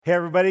Hey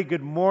everybody,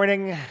 good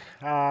morning.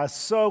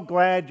 So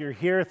glad you're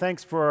here.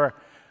 Thanks for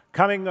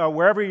coming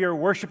wherever you're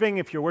worshiping.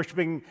 If you're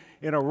worshiping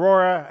in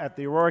Aurora, at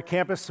the Aurora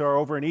campus, or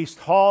over in East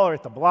Hall, or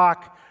at the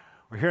Block,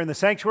 or here in the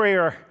sanctuary,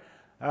 or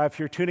if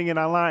you're tuning in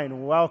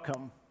online,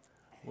 welcome.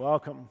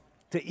 Welcome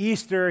to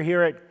Easter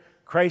here at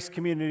Christ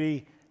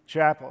Community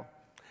Chapel.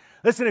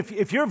 Listen,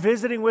 if you're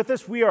visiting with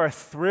us, we are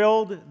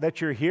thrilled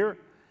that you're here.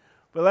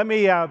 But let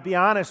me be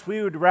honest,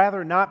 we would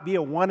rather not be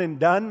a one and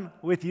done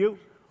with you.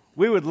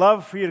 We would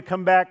love for you to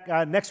come back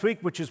next week,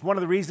 which is one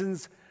of the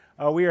reasons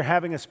we are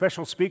having a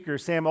special speaker,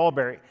 Sam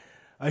Alberry.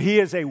 He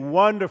is a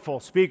wonderful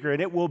speaker,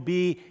 and it will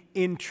be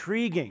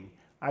intriguing,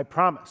 I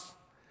promise.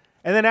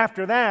 And then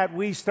after that,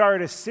 we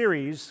start a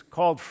series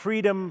called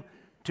Freedom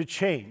to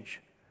Change.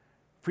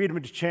 Freedom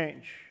to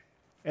Change.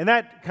 And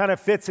that kind of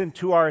fits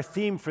into our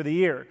theme for the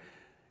year.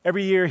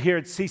 Every year here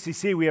at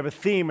CCC, we have a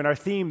theme, and our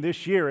theme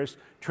this year is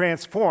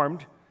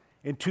Transformed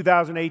in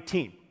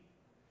 2018.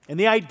 And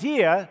the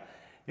idea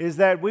is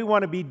that we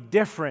want to be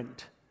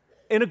different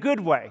in a good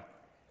way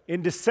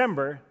in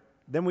December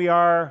than we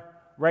are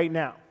right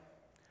now.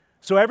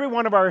 So every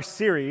one of our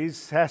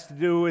series has to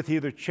do with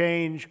either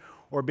change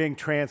or being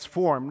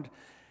transformed.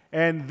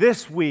 And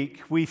this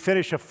week, we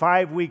finish a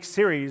 5-week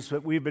series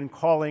that we've been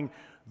calling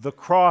The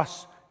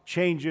Cross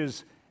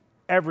Changes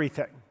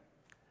Everything.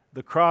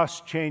 The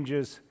Cross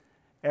Changes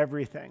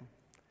Everything.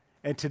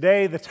 And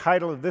today, the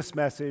title of this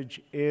message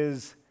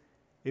is,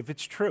 If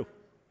It's True.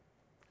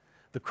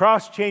 The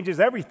cross changes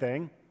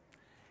everything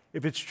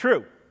if it's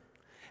true.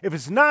 If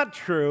it's not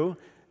true,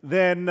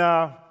 then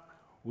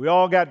we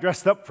all got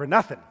dressed up for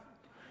nothing,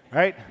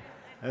 right?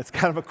 That's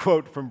kind of a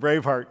quote from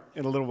Braveheart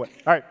in a little way.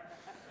 All right.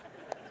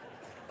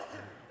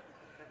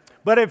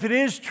 But if it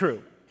is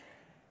true,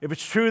 if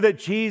it's true that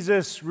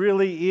Jesus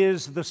really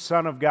is the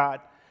Son of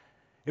God,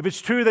 if it's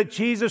true that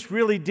Jesus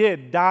really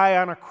did die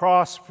on a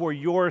cross for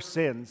your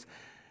sins,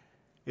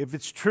 if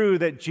it's true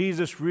that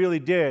Jesus really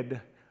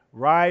did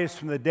rise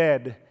from the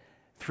dead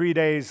 3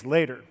 days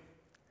later,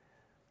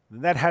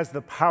 then that has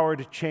the power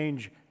to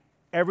change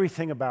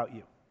everything about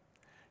you,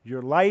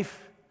 your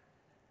life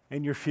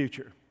and your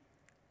future,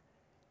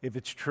 if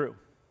it's true.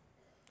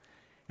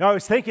 Now, I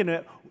was thinking,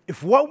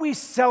 if what we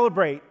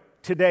celebrate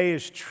today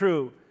is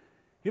true, do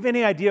you have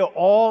any idea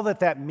all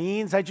that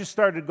means? I just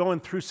started going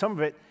through some of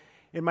it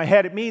in my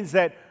head. It means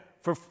that,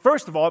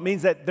 first of all, it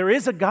means that there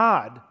is a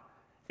God,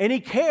 and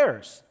He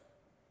cares,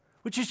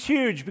 which is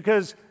huge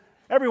because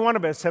every one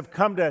of us have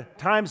come to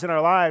times in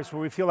our lives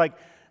where we feel like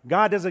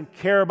God doesn't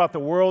care about the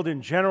world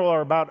in general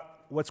or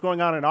about what's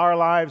going on in our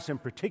lives in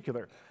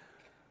particular.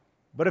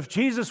 But if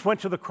Jesus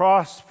went to the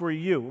cross for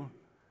you,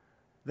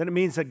 then it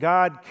means that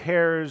God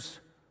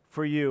cares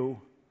for you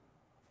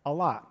a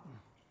lot.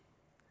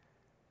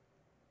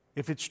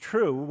 If it's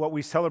true, what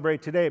we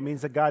celebrate today, it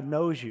means that God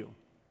knows you.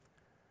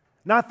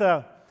 Not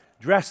the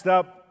dressed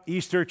up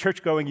Easter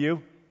church-going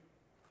you,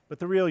 but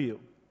the real you.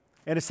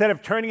 And instead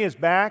of turning His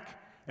back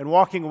and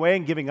walking away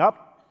and giving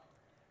up,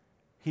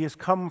 He has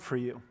come for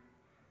you.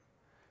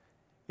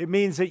 It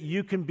means that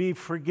you can be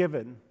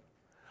forgiven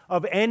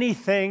of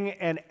anything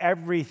and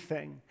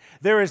everything.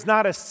 There is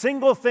not a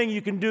single thing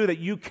you can do that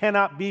you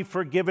cannot be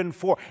forgiven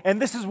for.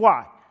 And this is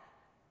why.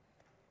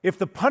 If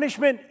the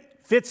punishment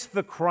fits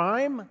the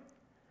crime,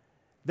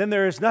 then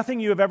there is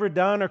nothing you have ever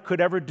done or could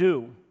ever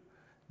do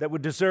that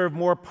would deserve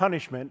more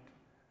punishment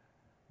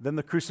than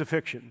the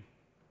crucifixion.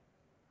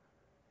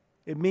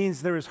 It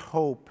means there is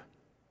hope.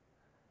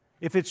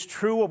 If it's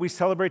true what we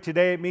celebrate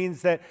today, it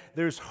means that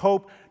there's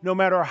hope no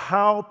matter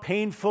how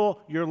painful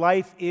your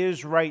life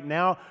is right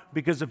now.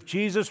 Because if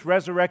Jesus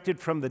resurrected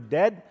from the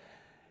dead,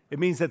 it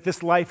means that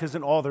this life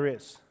isn't all there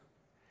is.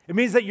 It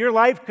means that your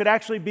life could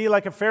actually be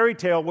like a fairy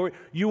tale where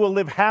you will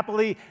live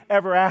happily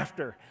ever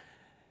after.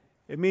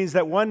 It means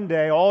that one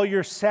day all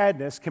your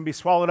sadness can be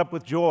swallowed up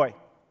with joy,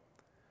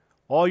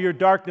 all your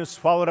darkness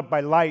swallowed up by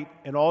light,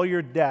 and all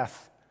your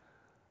death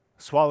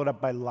swallowed up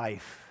by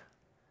life,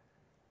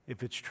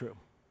 if it's true.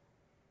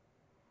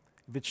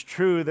 If it's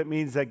true, that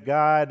means that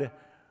God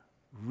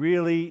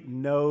really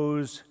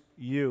knows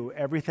you,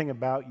 everything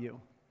about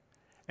you.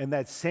 And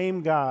that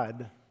same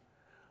God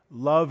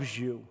loves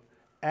you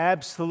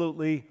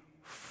absolutely,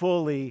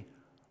 fully,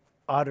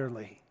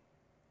 utterly,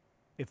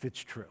 if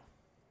it's true.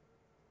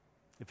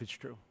 If it's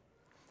true.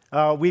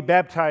 We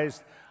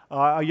baptized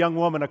a young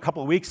woman a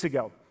couple of weeks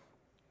ago,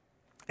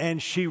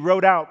 and she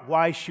wrote out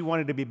why she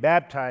wanted to be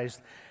baptized,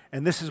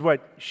 and this is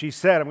what she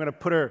said. I'm going to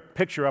put her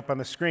picture up on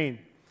the screen.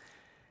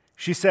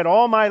 She said,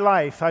 "All my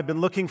life, I've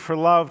been looking for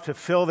love to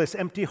fill this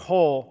empty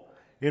hole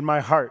in my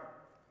heart.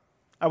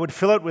 I would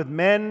fill it with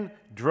men,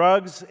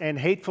 drugs, and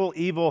hateful,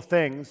 evil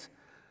things.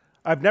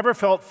 I've never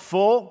felt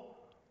full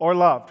or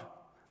loved.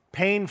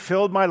 Pain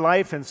filled my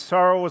life, and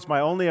sorrow was my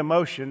only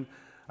emotion.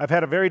 I've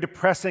had a very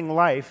depressing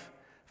life,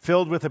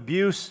 filled with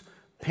abuse,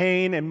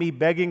 pain, and me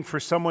begging for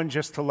someone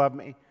just to love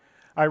me.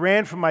 I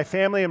ran from my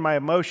family and my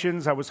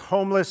emotions. I was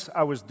homeless.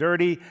 I was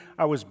dirty.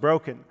 I was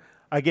broken.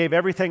 I gave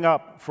everything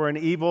up for an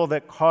evil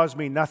that caused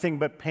me nothing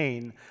but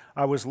pain.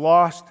 I was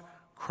lost,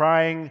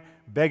 crying,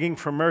 begging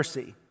for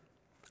mercy.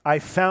 I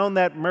found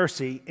that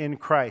mercy in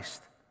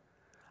Christ.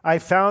 I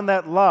found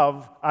that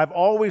love I've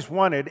always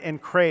wanted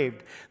and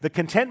craved. The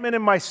contentment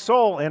in my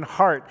soul and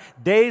heart.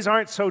 Days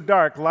aren't so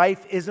dark.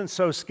 Life isn't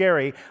so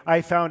scary.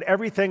 I found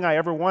everything I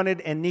ever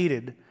wanted and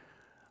needed.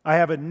 I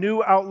have a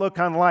new outlook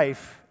on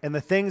life and the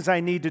things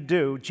I need to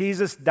do.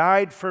 Jesus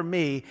died for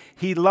me.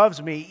 He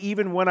loves me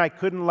even when I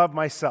couldn't love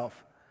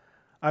myself.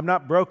 I'm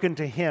not broken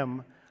to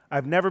Him.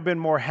 I've never been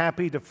more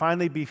happy to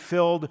finally be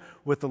filled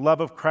with the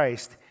love of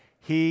Christ.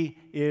 He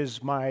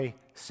is my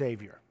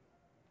Savior.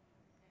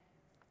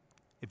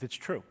 If it's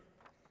true.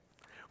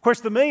 Of course,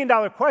 the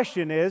million-dollar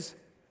question is,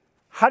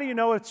 how do you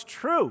know it's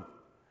true?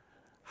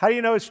 How do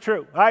you know it's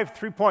true? I have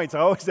 3 points.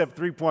 I always have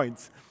 3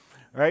 points,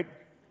 right?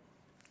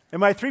 And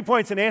my 3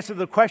 points in answer to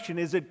the question,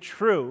 is it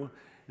true,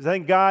 is I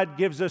think God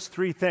gives us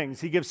 3 things.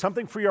 He gives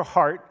something for your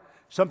heart,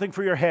 something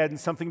for your head, and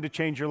something to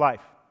change your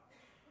life.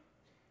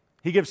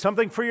 He gives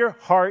something for your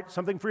heart,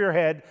 something for your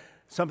head,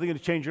 something to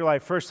change your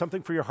life. First,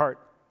 something for your heart.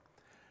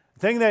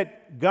 The thing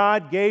that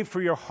God gave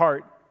for your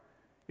heart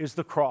is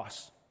the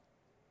cross.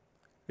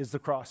 Is the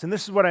cross. And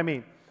this is what I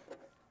mean.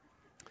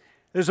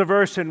 There's a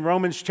verse in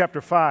Romans chapter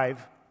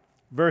 5,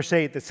 verse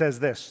 8 that says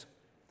this.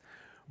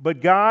 But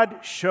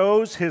God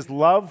shows His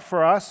love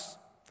for us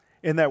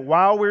in that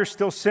while we're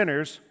still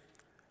sinners,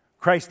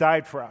 Christ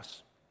died for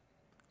us.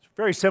 It's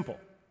very simple.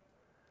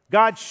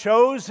 God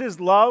shows His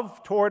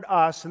love toward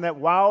us in that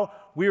while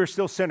we were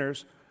still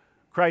sinners,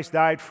 Christ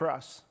died for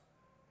us.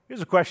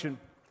 Here's a question.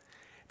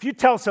 If you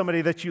tell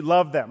somebody that you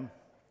love them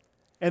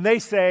and they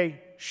say,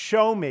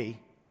 show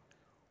me,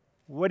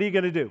 what are you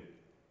going to do?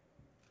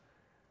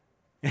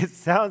 It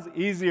sounds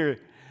easier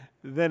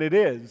than it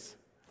is.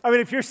 I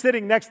mean, if you're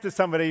sitting next to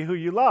somebody who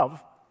you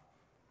love,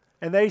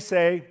 and they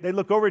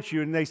look over at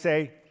you and they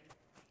say,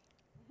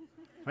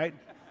 right?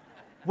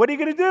 What are you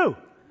going to do?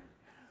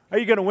 Are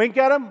you going to wink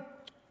at them?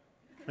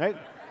 Right?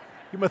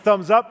 Give them a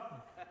thumbs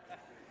up?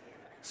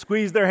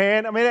 Squeeze their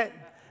hand? I mean,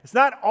 it's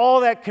not all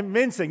that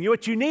convincing.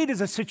 What you need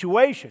is a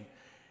situation.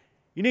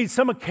 You need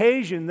some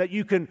occasion that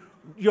you can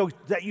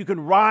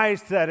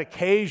rise to that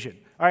occasion.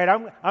 All right,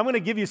 I'm going to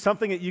give you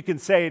something that you can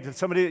say to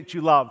somebody that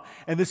you love,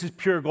 and this is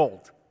pure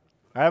gold.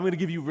 All right, I'm going to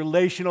give you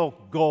relational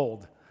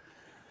gold.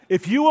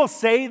 If you will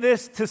say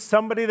this to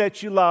somebody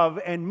that you love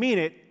and mean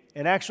it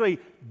and actually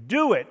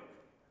do it,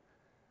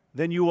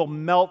 then you will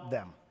melt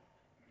them.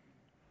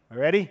 All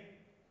right, ready?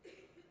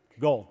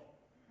 Gold.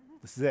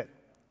 This is it.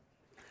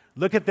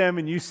 Look at them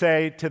and you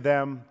say to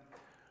them,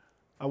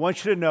 I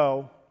want you to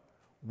know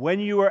when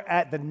you are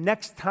at the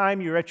next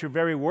time you're at your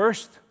very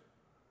worst,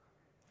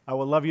 I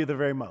will love you the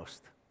very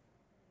most.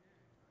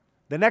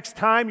 The next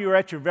time you're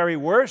at your very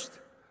worst,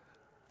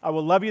 I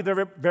will love you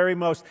the very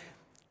most.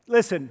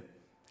 Listen,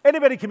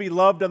 anybody can be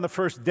loved on the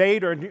first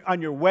date or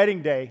on your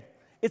wedding day.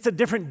 It's a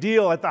different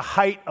deal at the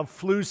height of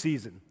flu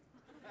season,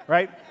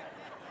 right?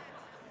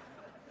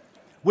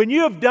 When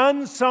you have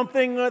done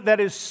something that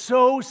is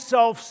so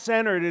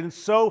self-centered and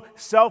so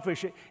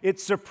selfish, it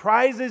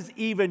surprises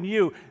even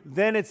you,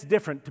 then it's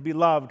different to be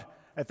loved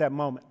at that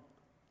moment.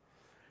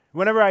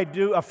 Whenever I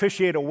do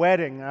officiate a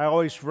wedding, I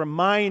always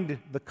remind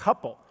the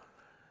couple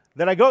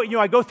that I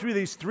go through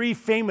these 3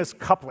 famous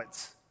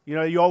couplets.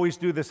 You always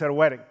do this at a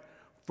wedding.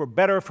 For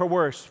better, for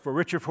worse, for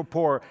richer, for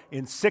poor,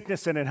 in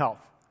sickness and in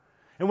health.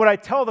 And what I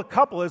tell the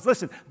couple is,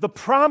 listen, the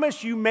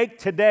promise you make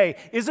today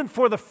isn't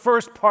for the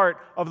first part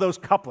of those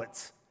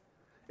couplets.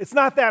 It's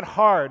not that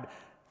hard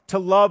to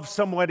love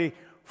somebody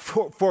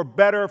for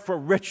better, for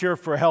richer,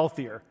 for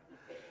healthier.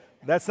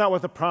 That's not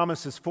what the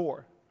promise is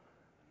for.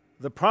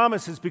 The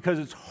promise is because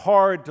it's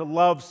hard to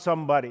love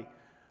somebody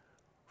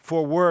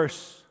for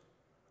worse,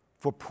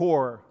 for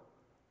poorer,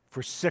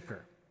 for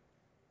sicker.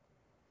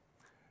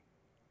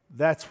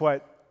 That's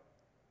what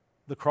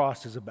the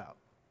cross is about.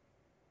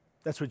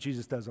 That's what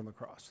Jesus does on the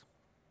cross.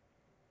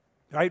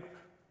 Right?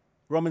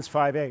 Romans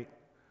 5:8.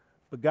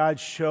 But God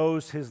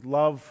shows His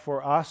love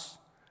for us,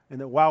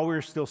 and that while we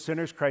were still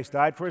sinners, Christ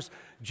died for us.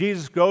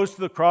 Jesus goes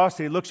to the cross,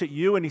 and He looks at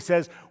you, and He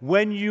says,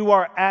 when you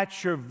are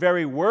at your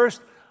very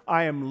worst,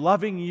 I am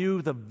loving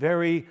you the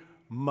very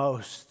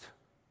most.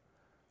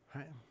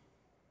 Right?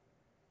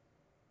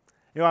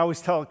 I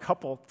always tell a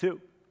couple, too,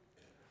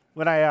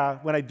 when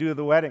I do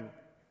the wedding,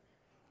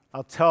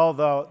 I'll tell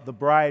the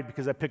bride,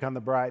 because I pick on the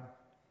bride,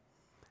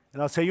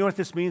 and I'll say, you know what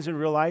this means in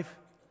real life?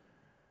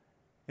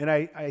 And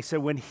I said,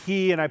 when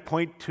he, and I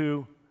point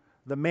to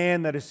the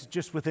man that is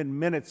just within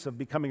minutes of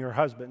becoming her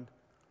husband,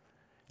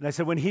 and I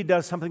said, when he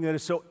does something that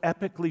is so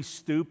epically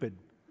stupid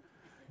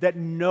that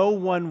no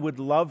one would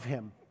love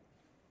him,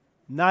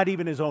 not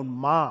even his own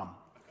mom,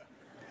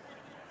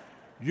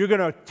 you're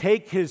going to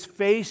take his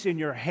face in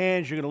your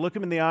hands, you're going to look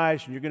him in the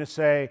eyes, and you're going to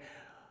say,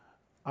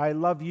 I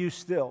love you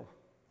still,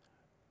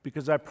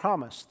 because I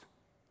promised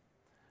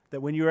that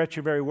when you're at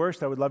your very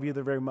worst, I would love you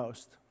the very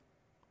most.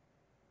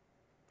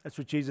 That's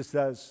what Jesus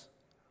does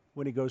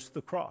when He goes to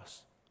the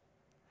cross.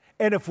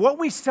 And if what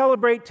we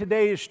celebrate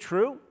today is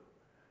true,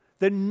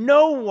 then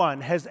no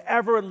one has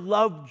ever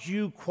loved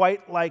you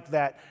quite like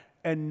that,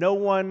 and no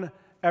one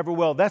ever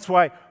will. That's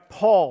why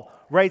Paul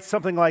writes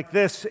something like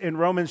this in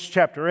Romans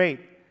chapter 8.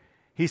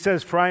 He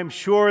says, "For I am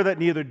sure that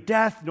neither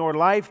death, nor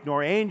life,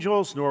 nor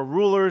angels, nor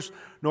rulers,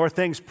 nor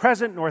things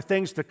present, nor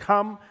things to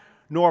come,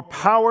 nor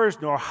powers,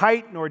 nor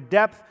height, nor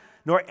depth,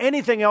 nor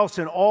anything else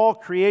in all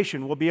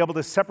creation will be able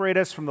to separate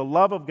us from the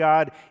love of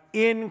God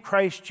in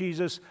Christ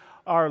Jesus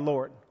our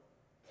Lord."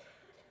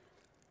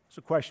 It's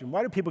a question.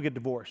 Why do people get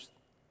divorced?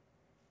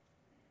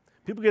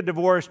 People get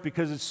divorced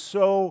because it's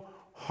so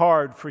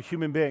hard for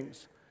human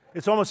beings.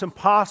 It's almost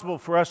impossible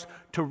for us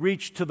to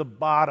reach to the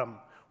bottom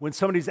when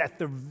somebody's at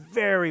their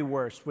very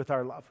worst with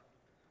our love.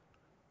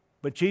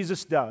 But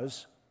Jesus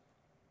does,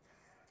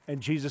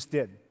 and Jesus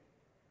did.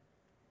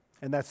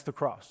 And that's the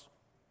cross.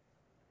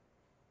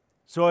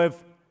 So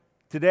if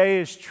today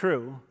is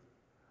true,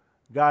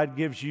 God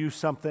gives you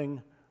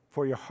something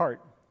for your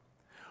heart.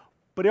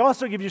 But He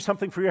also gives you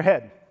something for your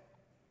head.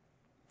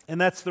 And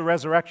that's the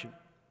resurrection.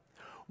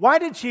 Why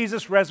did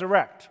Jesus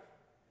resurrect?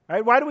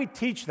 Right? Why do we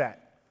teach that?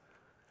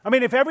 I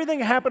mean, if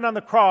everything happened on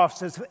the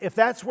cross, if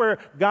that's where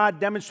God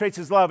demonstrates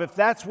His love, if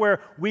that's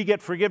where we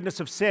get forgiveness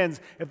of sins,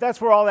 if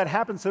that's where all that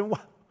happens, then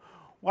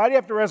why do you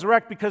have to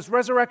resurrect? Because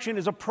resurrection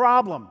is a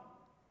problem.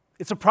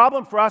 It's a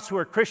problem for us who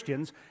are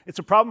Christians. It's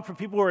a problem for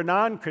people who are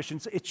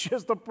non-Christians. It's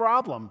just a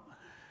problem.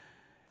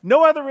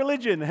 No other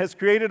religion has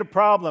created a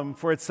problem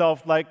for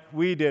itself like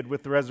we did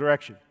with the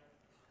resurrection.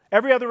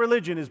 Every other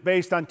religion is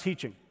based on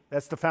teaching.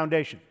 That's the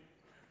foundation.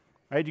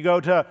 Right? You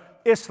go to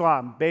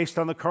Islam, based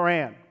on the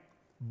Quran.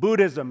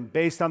 Buddhism,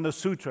 based on the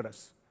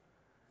sutras.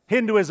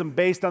 Hinduism,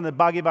 based on the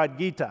Bhagavad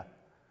Gita.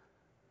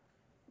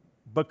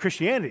 But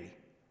Christianity,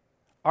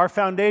 our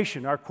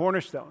foundation, our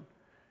cornerstone,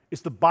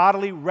 is the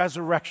bodily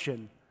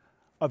resurrection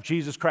of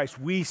Jesus Christ.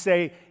 We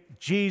say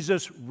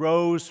Jesus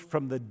rose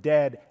from the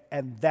dead,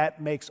 and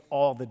that makes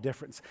all the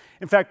difference.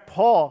 In fact,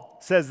 Paul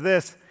says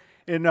this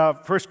in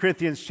 1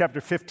 Corinthians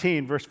chapter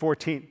 15, verse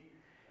 14.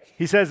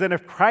 He says, "And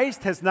if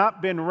Christ has not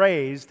been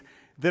raised,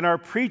 then our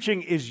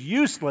preaching is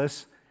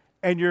useless,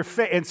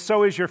 and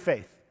so is your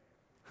faith."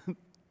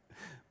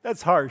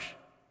 That's harsh,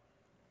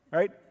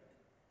 right?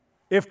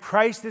 If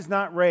Christ is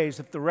not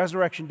raised, if the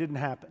resurrection didn't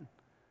happen,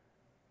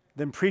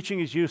 then preaching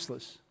is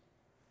useless,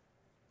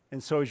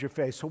 and so is your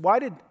faith. So why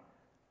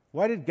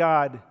did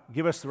God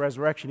give us the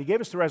resurrection? He gave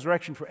us the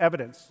resurrection for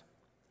evidence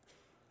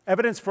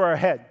for our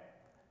head.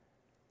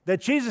 That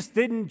Jesus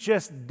didn't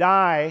just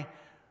die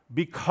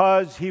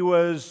because He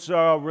was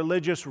a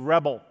religious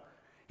rebel.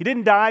 He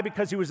didn't die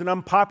because He was an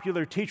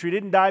unpopular teacher. He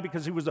didn't die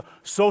because He was a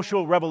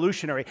social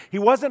revolutionary. He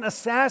wasn't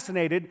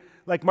assassinated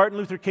like Martin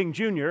Luther King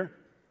Jr.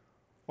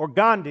 or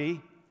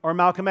Gandhi or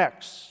Malcolm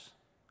X.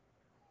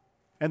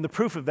 And the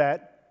proof of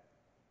that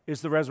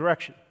is the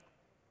resurrection.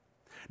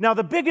 Now,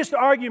 the biggest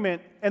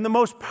argument and the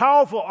most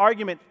powerful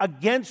argument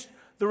against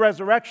the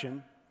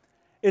resurrection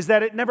is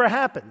that it never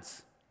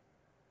happens.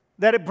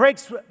 That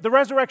the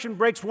resurrection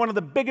breaks one of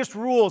the biggest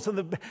rules, and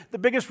the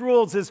biggest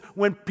rules is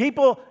when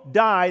people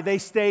die, they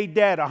stay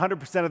dead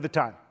 100% of the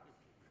time.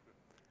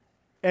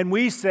 And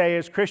we say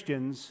as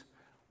Christians,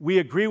 we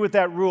agree with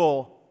that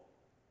rule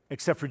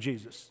except for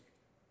Jesus.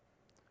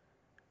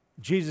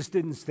 Jesus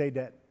didn't stay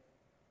dead.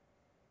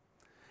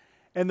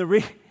 And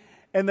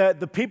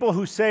the people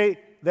who say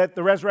that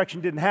the resurrection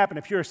didn't happen,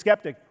 if you're a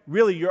skeptic,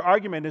 really your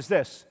argument is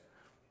this: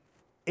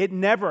 it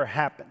never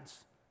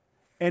happens.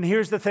 And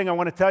here's the thing I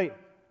want to tell you.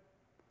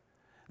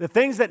 The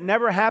things that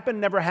never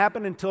happen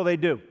until they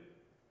do.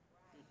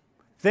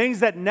 Things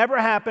that never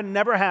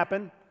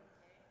happen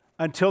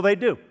until they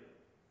do.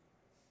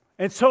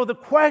 And so the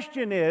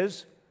question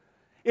is,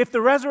 if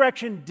the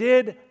resurrection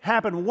did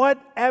happen,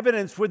 what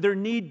evidence would there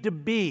need to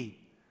be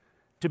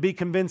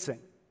convincing?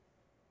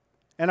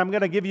 And I'm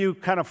going to give you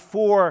kind of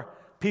 4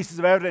 pieces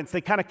of evidence.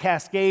 They kind of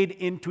cascade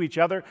into each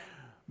other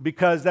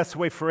because that's the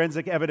way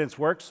forensic evidence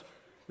works,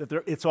 that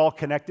it's all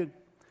connected.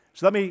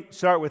 So let me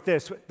start with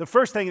this. The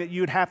first thing that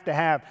you'd have to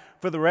have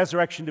for the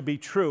resurrection to be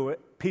true, a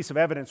piece of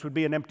evidence, would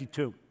be an empty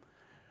tomb.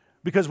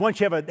 Because once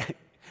you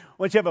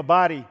have a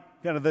body,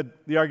 kind of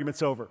the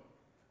argument's over.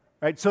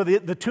 Right? So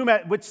the tomb,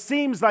 which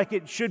seems like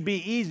it should be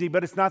easy,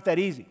 but it's not that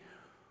easy.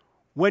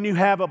 When you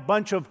have a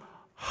bunch of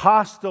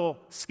hostile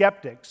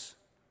skeptics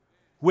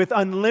with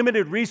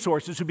unlimited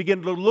resources who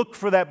begin to look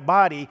for that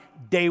body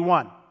day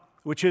one,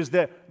 which is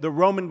the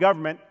Roman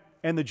government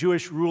and the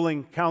Jewish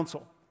ruling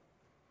council.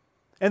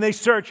 And they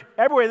search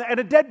everywhere. And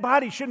a dead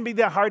body shouldn't be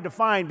that hard to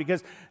find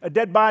because a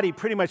dead body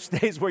pretty much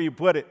stays where you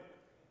put it.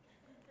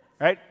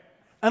 Right?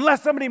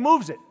 Unless somebody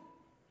moves it.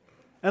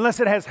 Unless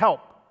it has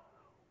help.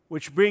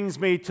 Which brings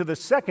me to the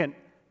second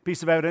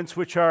piece of evidence,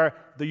 which are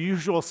the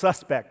usual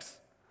suspects.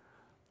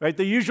 Right?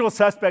 The usual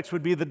suspects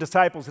would be the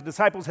disciples. The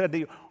disciples had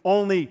the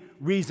only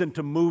reason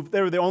to move.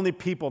 They were the only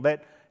people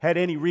that had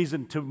any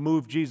reason to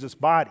move Jesus'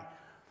 body.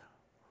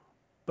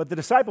 But the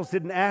disciples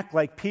didn't act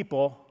like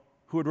people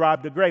who had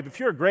robbed a grave. If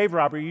you're a grave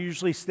robber, you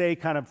usually stay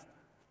kind of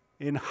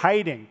in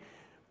hiding.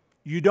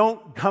 You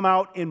don't come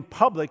out in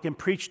public and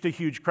preach to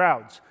huge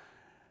crowds.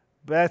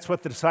 But that's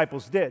what the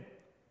disciples did.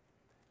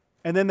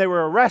 And then they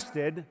were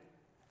arrested,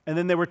 and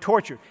then they were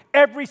tortured.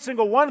 Every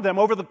single one of them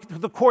over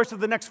the course of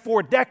the next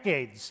 4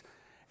 decades.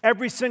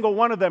 Every single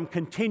one of them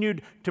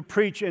continued to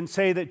preach and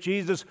say that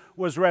Jesus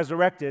was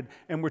resurrected,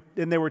 and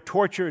they were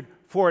tortured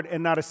for it,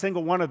 and not a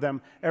single one of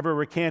them ever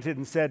recanted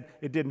and said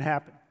it didn't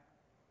happen.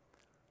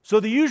 So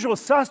the usual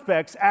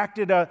suspects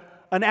acted an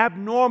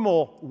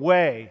abnormal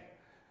way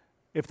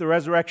if the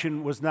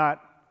resurrection was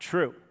not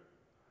true.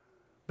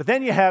 But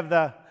then you have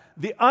the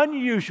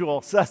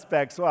unusual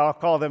suspects, well, I'll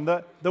call them,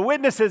 the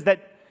witnesses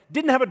that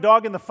didn't have a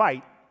dog in the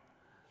fight.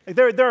 Like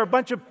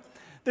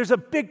there's a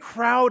big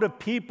crowd of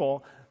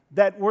people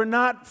that were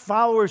not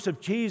followers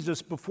of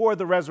Jesus before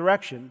the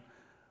resurrection,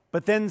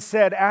 but then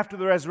said after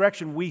the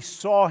resurrection, we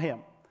saw him.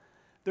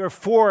 There are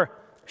 4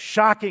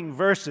 shocking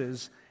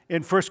verses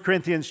in 1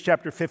 Corinthians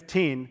chapter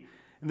 15,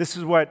 and this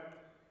is what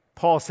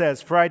Paul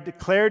says, "For I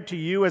declared to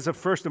you as of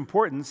first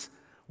importance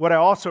what I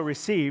also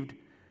received,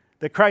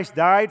 that Christ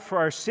died for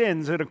our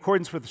sins in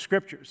accordance with the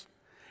Scriptures,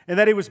 and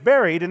that he was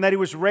buried, and that he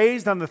was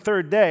raised on the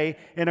 3rd day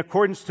in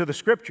accordance to the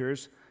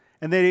Scriptures,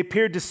 and that he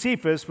appeared to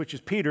Cephas," which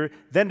is Peter,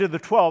 "then to the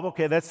 12,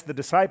 okay, that's the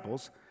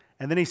disciples.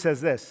 And then he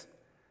says this,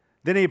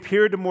 "Then he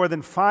appeared to more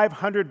than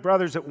 500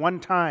 brothers at one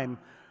time,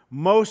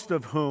 most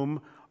of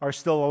whom are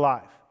still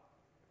alive."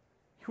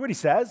 Hear what he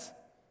says?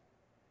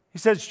 He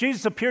says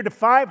Jesus appeared to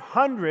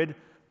 500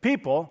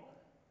 people,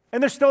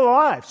 and they're still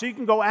alive. So you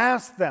can go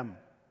ask them.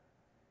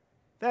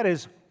 That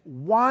is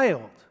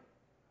wild.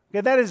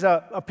 Okay, that is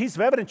a piece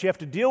of evidence you have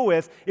to deal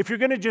with if you're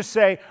going to just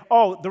say,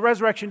 oh, the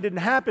resurrection didn't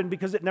happen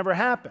because it never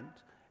happened.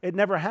 It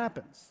never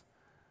happens.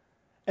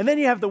 And then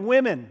you have the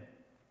women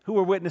who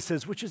were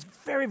witnesses, which is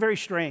very, very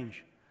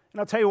strange. And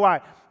I'll tell you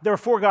why. There are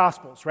 4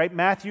 Gospels, right?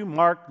 Matthew,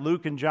 Mark,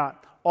 Luke, and John.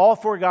 All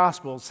 4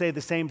 Gospels say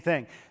the same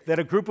thing, that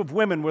a group of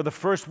women were the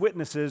first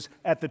witnesses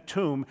at the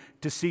tomb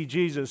to see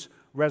Jesus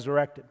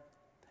resurrected.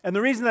 And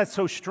the reason that's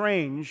so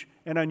strange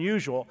and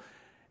unusual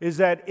is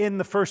that in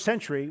the first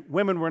century,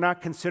 women were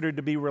not considered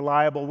to be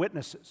reliable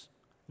witnesses.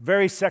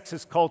 Very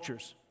sexist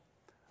cultures.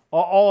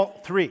 All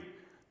 3.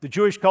 The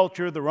Jewish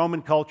culture, the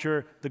Roman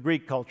culture, the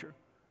Greek culture.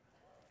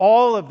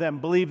 All of them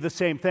believed the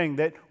same thing,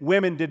 that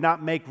women did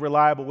not make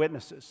reliable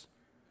witnesses.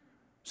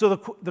 So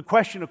the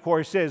question, of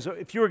course, is,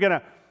 if you were going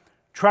to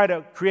try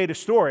to create a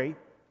story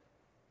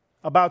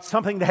about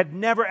something that had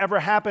never, ever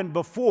happened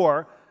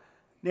before,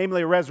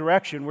 namely a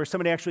resurrection, where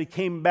somebody actually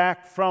came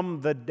back from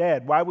the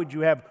dead, why would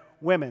you have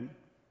women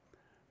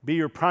be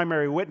your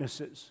primary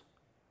witnesses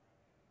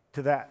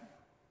to that?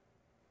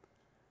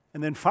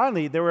 And then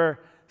finally, there were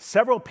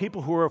several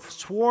people who were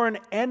sworn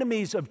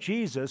enemies of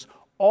Jesus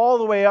all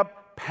the way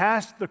up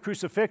past the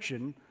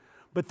crucifixion,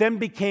 but then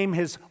became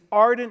his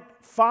ardent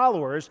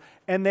followers,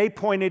 and they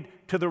pointed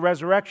to the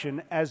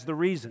resurrection as the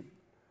reason.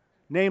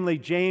 Namely,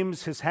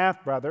 James, his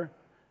half-brother,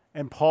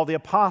 and Paul the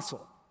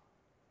Apostle.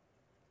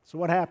 So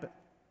what happened?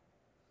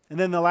 And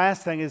then the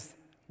last thing is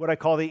what I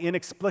call the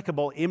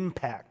inexplicable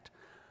impact.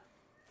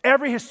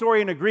 Every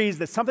historian agrees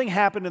that something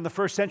happened in the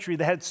first century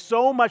that had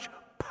so much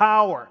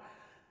power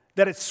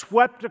that it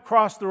swept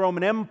across the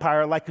Roman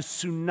Empire like a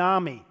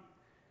tsunami.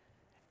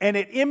 And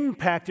it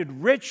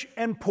impacted rich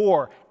and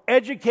poor,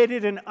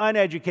 educated and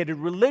uneducated,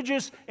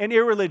 religious and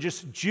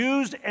irreligious,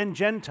 Jews and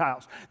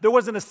Gentiles. There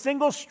wasn't a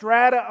single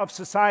strata of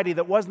society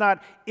that was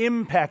not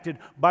impacted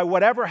by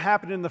whatever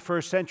happened in the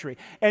first century.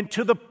 And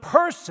to the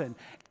person,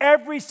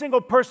 every single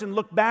person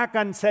looked back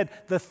on and said,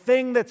 the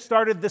thing that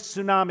started this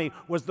tsunami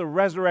was the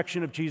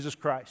resurrection of Jesus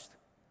Christ.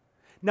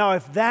 Now,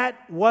 if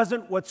that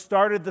wasn't what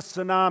started the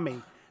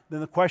tsunami, then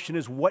the question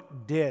is,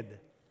 what did?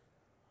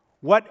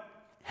 What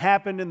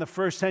happened in the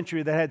first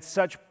century that had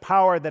such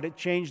power that it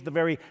changed the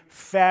very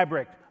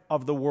fabric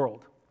of the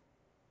world?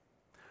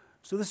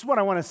 So this is what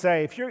I want to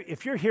say.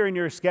 If you're here and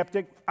you're a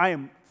skeptic,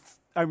 I'm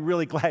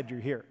really glad you're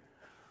here.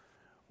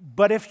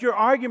 But if your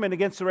argument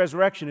against the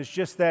resurrection is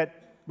just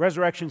that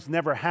resurrections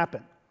never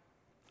happen,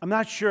 I'm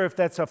not sure if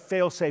that's a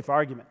fail-safe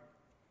argument.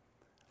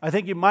 I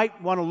think you might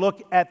want to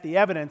look at the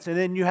evidence, and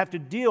then you have to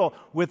deal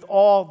with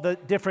all the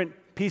different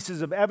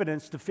pieces of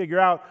evidence to figure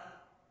out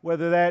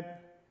whether that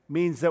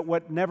means that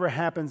what never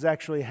happens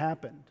actually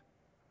happened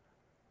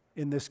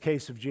in this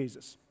case of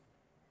Jesus.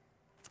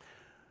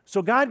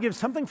 So God gives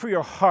something for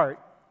your heart,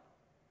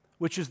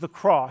 which is the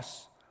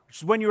cross, which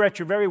is when you're at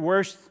your very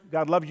worst,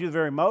 God loves you the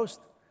very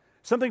most.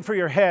 Something for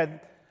your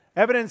head,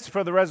 evidence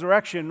for the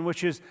resurrection,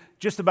 which is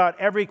just about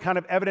every kind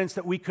of evidence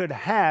that we could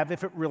have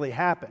if it really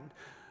happened.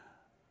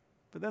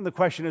 But then the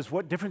question is,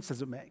 what difference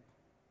does it make?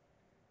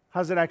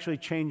 How does it actually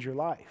change your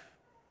life?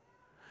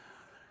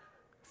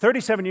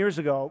 37 years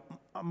ago,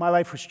 my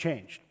life was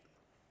changed.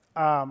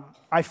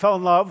 I fell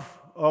in love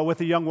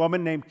with a young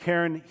woman named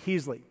Karen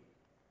Heasley.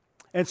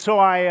 And so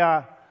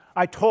I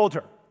told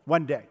her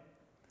one day,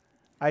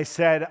 I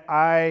said,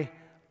 I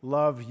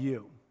love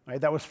you. Right?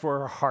 That was for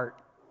her heart.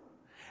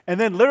 And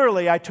then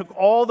literally I took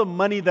all the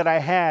money that I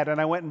had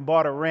and I went and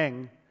bought a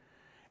ring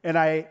and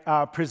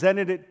I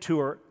presented it to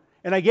her.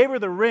 And I gave her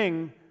the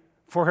ring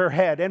for her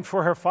head and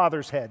for her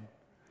father's head.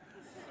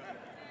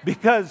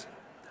 Because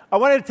I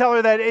wanted to tell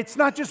her that it's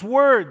not just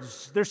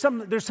words. There's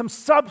some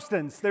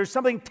substance. There's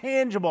something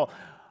tangible.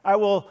 I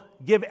will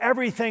give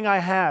everything I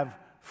have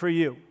for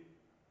you,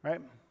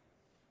 right?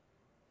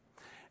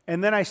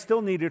 And then I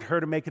still needed her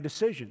to make a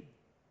decision.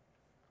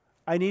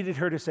 I needed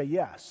her to say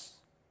yes.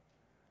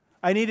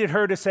 I needed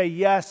her to say,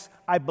 yes,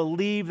 I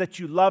believe that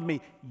you love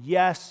me.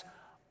 Yes,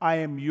 I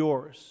am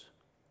yours.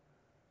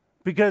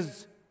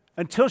 Because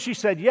until she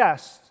said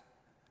yes,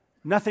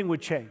 nothing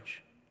would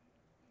change.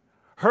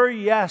 Her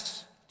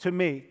yes to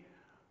me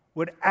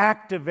would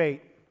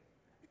activate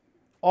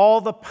all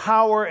the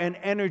power and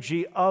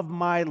energy of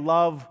my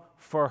love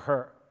for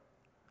her.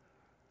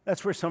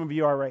 That's where some of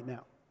you are right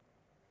now.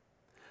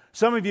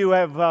 Some of you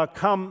have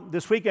come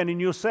this weekend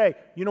and you'll say,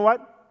 you know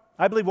what?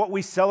 I believe what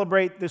we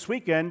celebrate this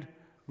weekend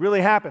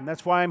really happened.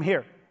 That's why I'm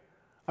here.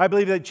 I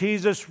believe that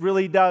Jesus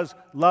really does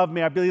love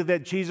me. I believe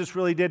that Jesus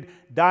really did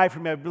die for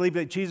me. I believe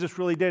that Jesus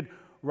really did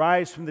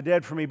rise from the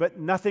dead for me. But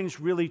nothing's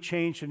really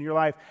changed in your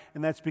life,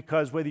 and that's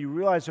because whether you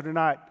realize it or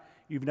not,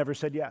 you've never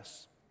said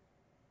yes.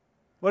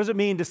 What does it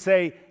mean to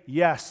say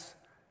yes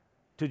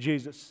to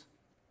Jesus?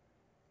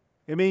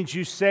 It means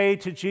you say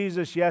to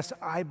Jesus, yes,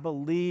 I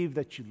believe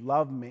that you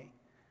love me.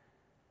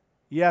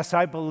 Yes,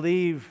 I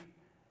believe,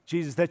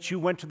 Jesus, that you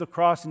went to the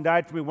cross and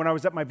died for me when I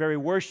was at my very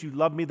worst. You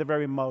loved me the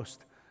very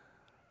most.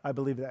 I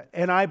believe that.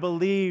 And I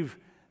believe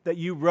that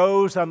you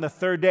rose on the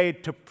third day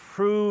to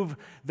prove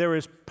there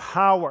is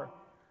power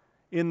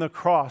in the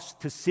cross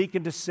to seek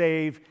and to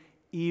save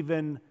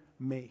even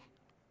me.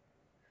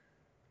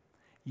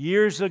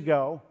 Years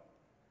ago,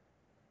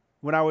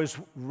 when I was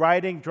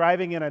driving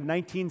in a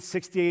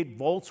 1968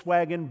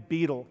 Volkswagen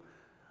Beetle,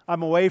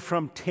 I'm away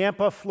from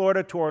Tampa,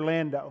 Florida to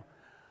Orlando,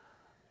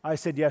 I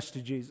said yes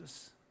to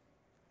Jesus.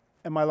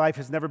 And my life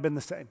has never been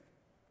the same.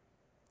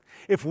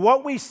 If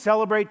what we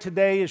celebrate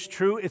today is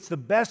true, it's the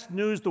best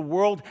news the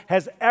world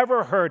has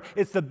ever heard.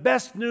 It's the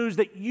best news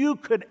that you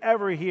could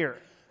ever hear.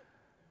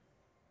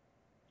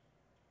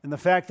 And the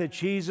fact that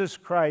Jesus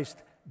Christ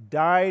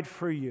died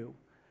for you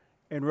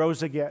and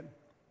rose again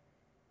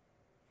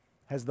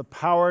has the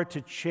power to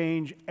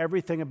change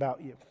everything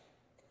about you.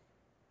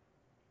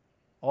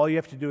 All you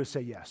have to do is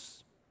say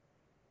yes.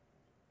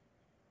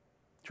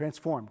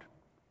 Transformed.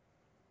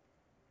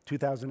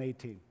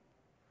 2018.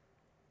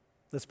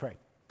 Let's pray.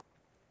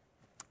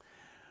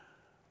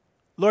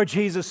 Lord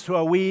Jesus,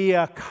 we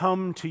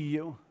come to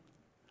you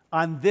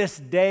on this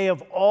day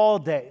of all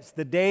days,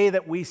 the day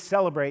that we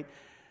celebrate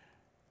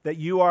that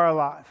you are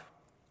alive.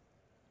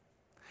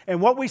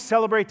 And what we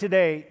celebrate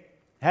today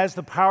has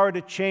the power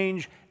to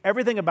change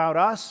everything about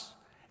us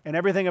and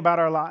everything about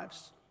our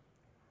lives.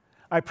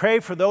 I pray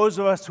for those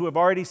of us who have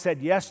already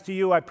said yes to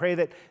you. I pray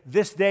that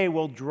this day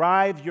will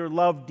drive your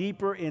love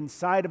deeper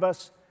inside of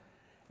us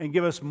and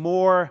give us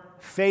more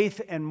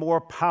faith and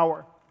more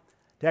power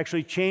to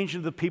actually change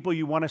into the people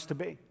you want us to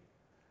be.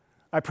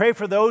 I pray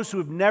for those who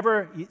have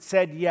never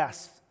said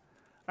yes.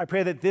 I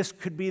pray that this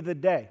could be the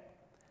day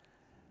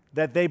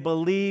that they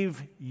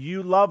believe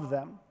you love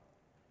them,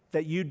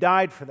 that you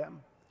died for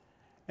them,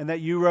 and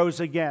that you rose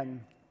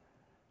again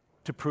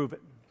to prove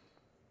it.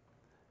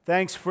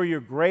 Thanks for your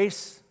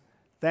grace.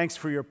 Thanks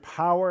for your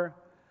power.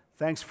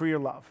 Thanks for your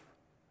love.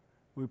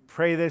 We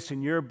pray this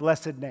in your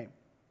blessed name.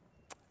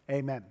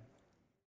 Amen.